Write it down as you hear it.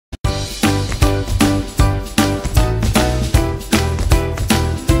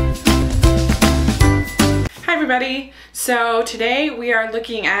everybody. So today we are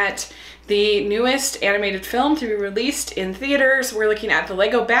looking at the newest animated film to be released in theaters. We're looking at the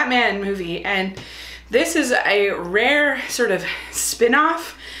Lego Batman movie, and this is a rare sort of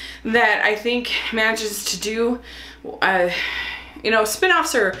spin-off that I think manages to do,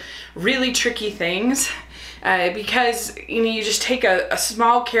 spin-offs are really tricky things because you just take a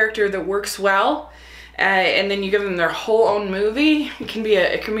small character that works well and then you give them their whole own movie. It can be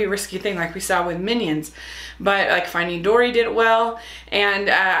a risky thing, like we saw with Minions, but like Finding Dory did it well. And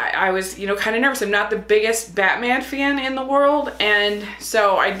I was kind of nervous. I'm not the biggest Batman fan in the world, and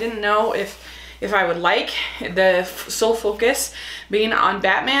so I didn't know if I would like the sole focus being on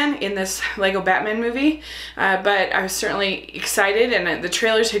Batman in this Lego Batman movie, but I was certainly excited, and the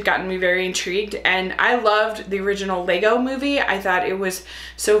trailers had gotten me very intrigued, and I loved the original Lego movie. I thought it was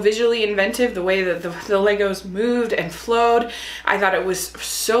so visually inventive, the way that the Legos moved and flowed. I thought it was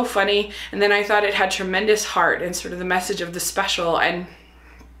so funny, and then I thought it had tremendous heart and sort of the message of the special, and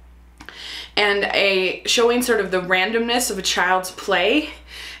showing sort of the randomness of a child's play,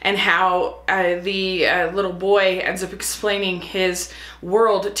 and how the little boy ends up explaining his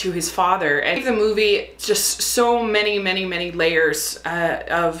world to his father. And the movie just so many layers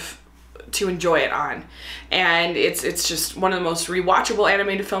to enjoy it on, and it's just one of the most rewatchable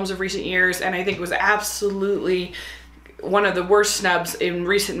animated films of recent years, and I think it was absolutely one of the worst snubs in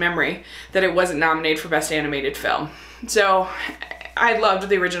recent memory that it wasn't nominated for Best Animated Film. So I loved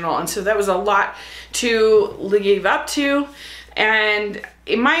the original, and so that was a lot to live up to. And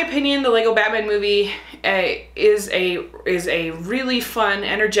in my opinion, the Lego Batman movie is a really fun,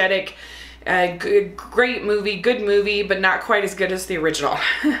 energetic, great movie, good movie, but not quite as good as the original.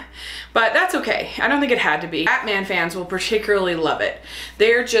 But that's okay. I don't think it had to be. Batman fans will particularly love it.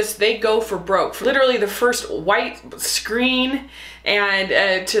 They go for broke. For literally the first white screen,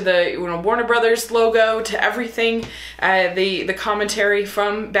 and to the Warner Brothers logo, to everything. The commentary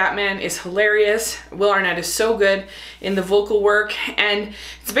from Batman is hilarious. Will Arnett is so good in the vocal work, and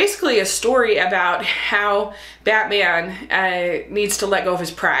it's basically a story about how Batman needs to let go of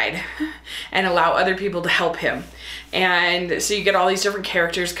his pride and allow other people to help him. And so you get all these different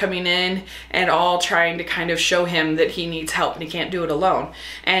characters coming in and all trying to kind of show him that he needs help and he can't do it alone.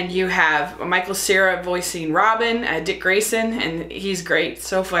 And you have Michael Cera voicing Robin, Dick Grayson, and he's great,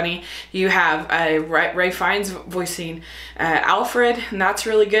 so funny. You have Ray Fiennes voicing Alfred, and that's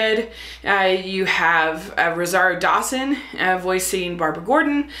really good. You have Rosario Dawson voicing Barbara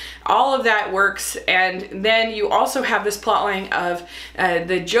Gordon. All of that works. And then you also have this plotline of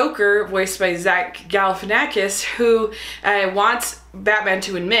the Joker, voiced by Zach Galifianakis, who wants Batman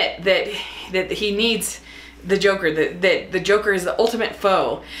to admit that he needs the Joker, that the Joker is the ultimate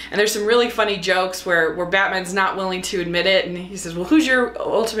foe. And there's some really funny jokes where Batman's not willing to admit it, and he says, well, who's your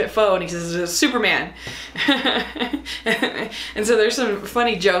ultimate foe? And he says, Superman. And so there's some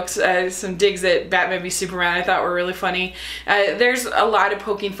funny jokes, some digs at Batman v Superman I thought were really funny. There's a lot of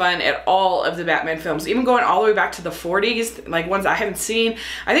poking fun at all of the Batman films, even going all the way back to the 40s, like ones I haven't seen.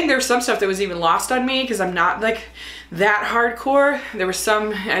 I think there's some stuff that was even lost on me because I'm not like that hardcore. There were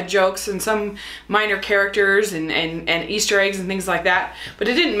some jokes and some minor characters and Easter eggs and things like that, but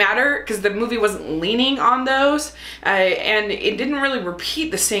it didn't matter because the movie wasn't leaning on those, and it didn't really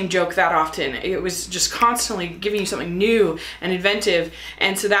repeat the same joke that often. It was just constantly giving you something new and inventive,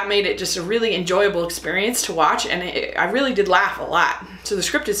 and so that made it just a really enjoyable experience to watch, and I really did laugh a lot. So the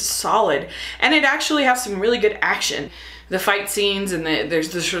script is solid, and it actually has some really good action. The fight scenes and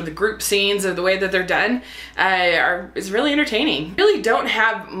there's the sort of the group scenes of the way that they're done is really entertaining. Really don't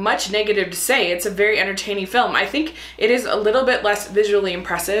have much negative to say. It's a very entertaining film. I think it is a little bit less visually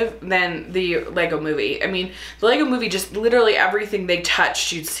impressive than the Lego movie. I mean, the Lego movie, just literally everything they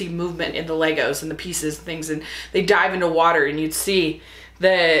touched, you'd see movement in the Legos and the pieces and things, and they dive into water and you'd see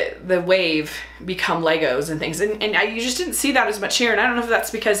the wave become Legos and things, and you just didn't see that as much here. And I don't know if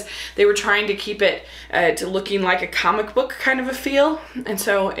that's because they were trying to keep it to looking like a comic book kind of a feel, and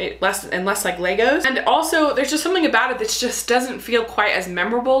so it less and less like Legos. And also there's just something about it that just doesn't feel quite as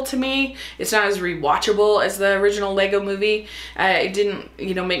memorable to me. It's not as rewatchable as the original Lego movie. It didn't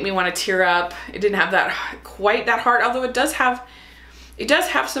make me want to tear up. It didn't have quite that heart, although it does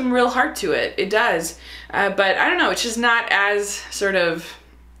have some real heart to it. It does. But I don't know, it's just not as sort of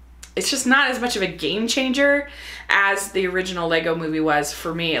it's just not as much of a game changer as the original Lego movie was,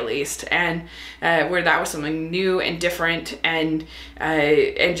 for me at least, and where that was something new and different and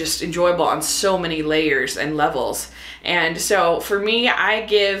just enjoyable on so many layers and levels. And so for me, I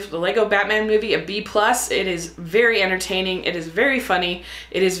give the Lego Batman movie a B+. It is very entertaining, it is very funny,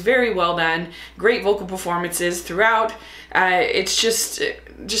 it is very well done, great vocal performances throughout. It's just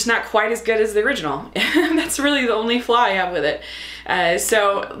not quite as good as the original. That's really the only flaw I have with it.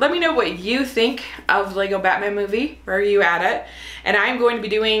 So let me know what you think of Lego Batman movie. Where are you at it? And I'm going to be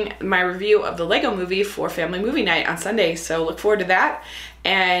doing my review of the Lego movie for Family Movie Night on Sunday, so look forward to that.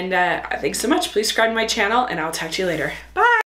 And thanks so much. Please subscribe to my channel, and I'll talk to you later. Bye!